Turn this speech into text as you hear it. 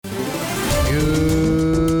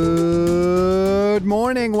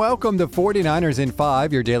morning. Welcome to 49ers in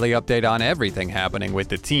 5, your daily update on everything happening with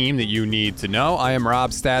the team that you need to know. I am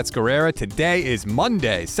Rob Stats Guerrera. Today is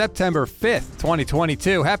Monday, September 5th,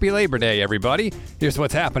 2022. Happy Labor Day, everybody. Here's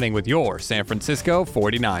what's happening with your San Francisco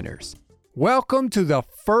 49ers. Welcome to the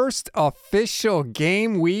first official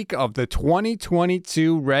game week of the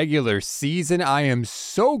 2022 regular season. I am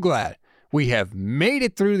so glad we have made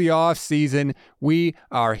it through the offseason. We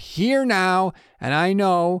are here now, and I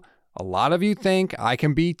know a lot of you think I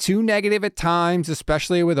can be too negative at times,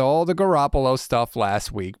 especially with all the Garoppolo stuff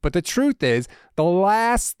last week. But the truth is, the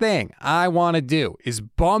last thing I want to do is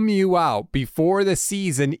bum you out before the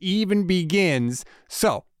season even begins.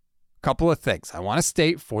 So, couple of things. I want to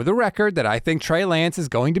state for the record that I think Trey Lance is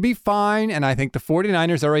going to be fine, and I think the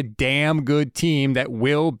 49ers are a damn good team that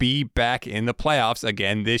will be back in the playoffs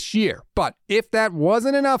again this year. But if that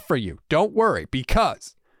wasn't enough for you, don't worry,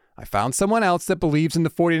 because I found someone else that believes in the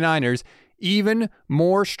 49ers even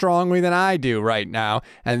more strongly than I do right now,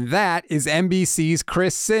 and that is NBC's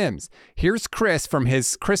Chris Sims. Here's Chris from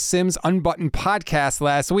his Chris Sims Unbuttoned podcast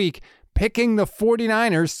last week, picking the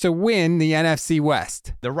 49ers to win the NFC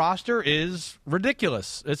West. The roster is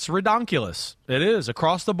ridiculous. It's redonkulous. It is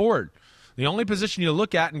across the board. The only position you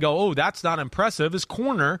look at and go, oh, that's not impressive, is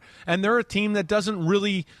corner, and they're a team that doesn't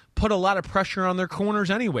really put a lot of pressure on their corners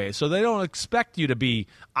anyway, so they don't expect you to be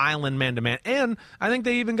island man-to-man. And I think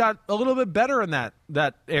they even got a little bit better in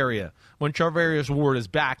that area when Charvarius Ward is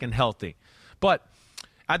back and healthy. But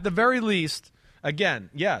at the very least, again,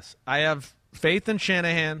 yes, I have faith in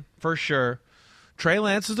Shanahan for sure. Trey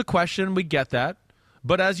Lance is the question. We get that.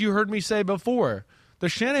 But as you heard me say before, the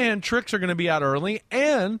Shanahan tricks are going to be out early,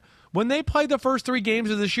 and when they play the first 3 games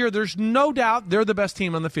of this year, there's no doubt they're the best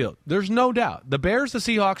team on the field. There's no doubt. The Bears, the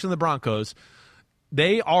Seahawks, and the Broncos,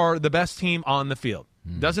 they are the best team on the field.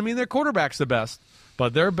 Doesn't mean their quarterback's the best,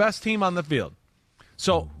 but they're best team on the field.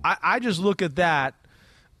 So I just look at that,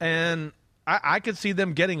 and I could see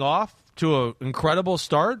them getting off to an incredible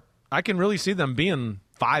start. I can really see them being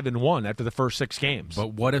 5-1 after the first 6 games.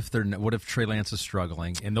 But what if Trey Lance is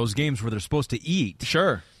struggling in those games where they're supposed to eat?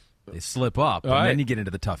 Sure. They slip up, and then you get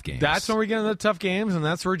into the tough games. That's when we get into the tough games, and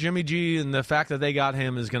that's where Jimmy G and the fact that they got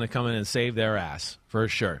him is going to come in and save their ass for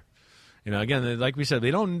sure. You know, again, like we said,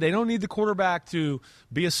 they don't need the quarterback to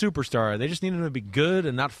be a superstar. They just need him to be good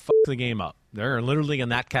and not fuck the game up. They're literally in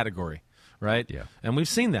that category, right? Yeah. And we've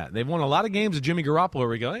seen that. They've won a lot of games with Jimmy Garoppolo where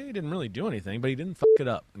we go, hey, he didn't really do anything, but he didn't fuck it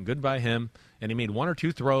up. And good by him. And he made 1 or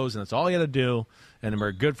 2 throws, and that's all he had to do, and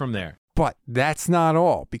we're good from there. But that's not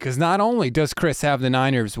all, because not only does Chris have the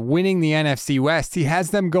Niners winning the NFC West, he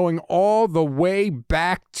has them going all the way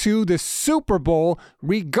back to the Super Bowl,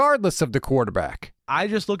 regardless of the quarterback. I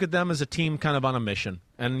just look at them as a team kind of on a mission.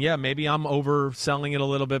 And, yeah, maybe I'm overselling it a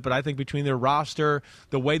little bit, but I think between their roster,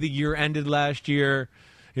 the way the year ended last year,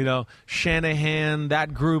 you know, Shanahan,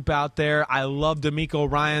 that group out there. I love DeMeco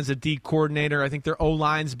Ryans, a D coordinator. I think their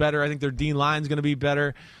O-line's better. I think their D-line's going to be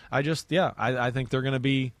better. I think they're going to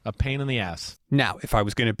be a pain in the ass. Now, if I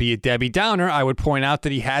was going to be a Debbie Downer, I would point out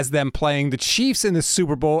that he has them playing the Chiefs in the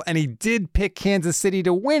Super Bowl, and he did pick Kansas City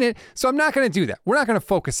to win it, so I'm not going to do that. We're not going to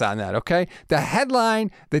focus on that, okay? The headline,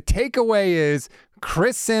 the takeaway is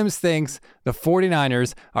Chris Sims thinks the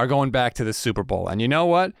 49ers are going back to the Super Bowl. And you know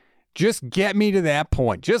what? Just get me to that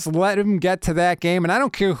point. Just let them get to that game, and I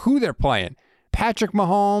don't care who they're playing. Patrick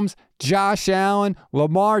Mahomes, Josh Allen,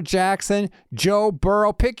 Lamar Jackson, Joe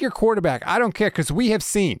Burrow. Pick your quarterback. I don't care, because we have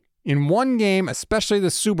seen in one game, especially the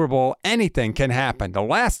Super Bowl, anything can happen. The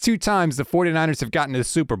last 2 times the 49ers have gotten to the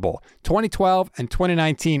Super Bowl, 2012 and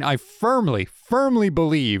 2019, I firmly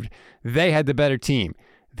believed they had the better team.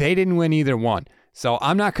 They didn't win either one. So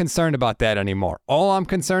I'm not concerned about that anymore. All I'm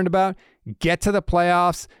concerned about, get to the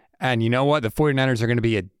playoffs. And you know what? The 49ers are going to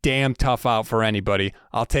be a damn tough out for anybody.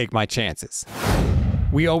 I'll take my chances.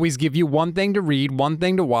 We always give you one thing to read, one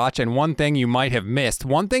thing to watch, and one thing you might have missed.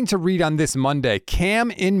 One thing to read on this Monday.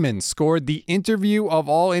 Cam Inman scored the interview of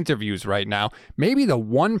all interviews right now. Maybe the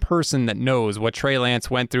one person that knows what Trey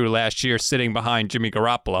Lance went through last year sitting behind Jimmy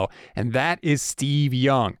Garoppolo, and that is Steve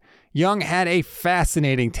Young. Young had a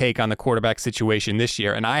fascinating take on the quarterback situation this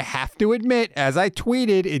year, and I have to admit, as I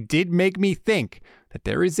tweeted, it did make me think that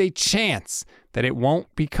there is a chance that it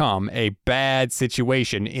won't become a bad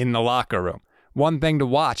situation in the locker room. One thing to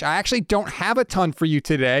watch. I actually don't have a ton for you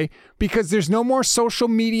today because there's no more social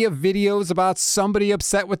media videos about somebody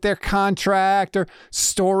upset with their contract or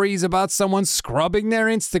stories about someone scrubbing their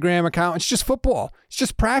Instagram account. It's just football. It's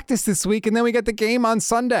just practice this week, and then we get the game on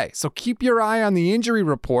Sunday. So keep your eye on the injury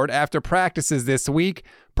report after practices this week,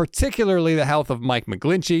 particularly the health of Mike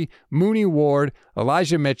McGlinchey, Mooney Ward,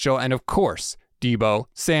 Elijah Mitchell, and of course, Deebo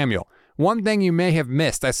Samuel. One thing you may have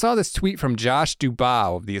missed, I saw this tweet from Josh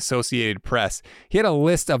Dubow of the Associated Press. He had a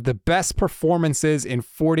list of the best performances in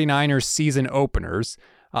 49ers season openers.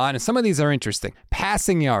 And some of these are interesting.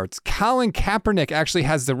 Passing yards. Colin Kaepernick actually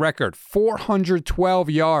has the record, 412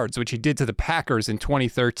 yards, which he did to the Packers in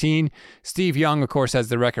 2013. Steve Young, of course, has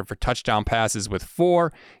the record for touchdown passes with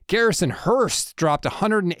 4. Garrison Hurst dropped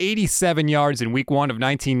 187 yards in week 1 of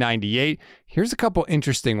 1998. Here's a couple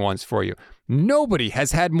interesting ones for you. Nobody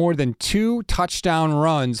has had more than 2 touchdown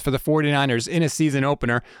runs for the 49ers in a season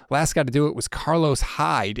opener. Last guy to do it was Carlos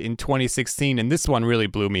Hyde in 2016, and this one really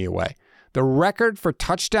blew me away. The record for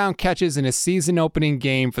touchdown catches in a season-opening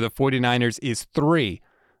game for the 49ers is 3.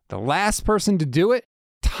 The last person to do it,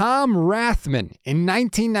 Tom Rathman in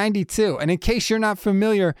 1992. And in case you're not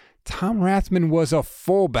familiar, Tom Rathman was a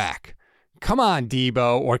fullback. Come on,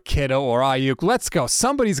 Debo or Kittle or Ayuk. Let's go.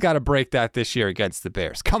 Somebody's got to break that this year against the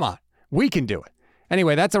Bears. Come on. We can do it.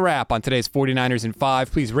 Anyway, that's a wrap on today's 49ers in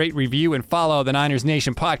 5. Please rate, review, and follow the Niners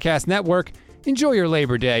Nation Podcast Network. Enjoy your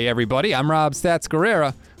Labor Day, everybody. I'm Rob Stats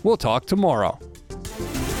Guerrera. We'll talk tomorrow.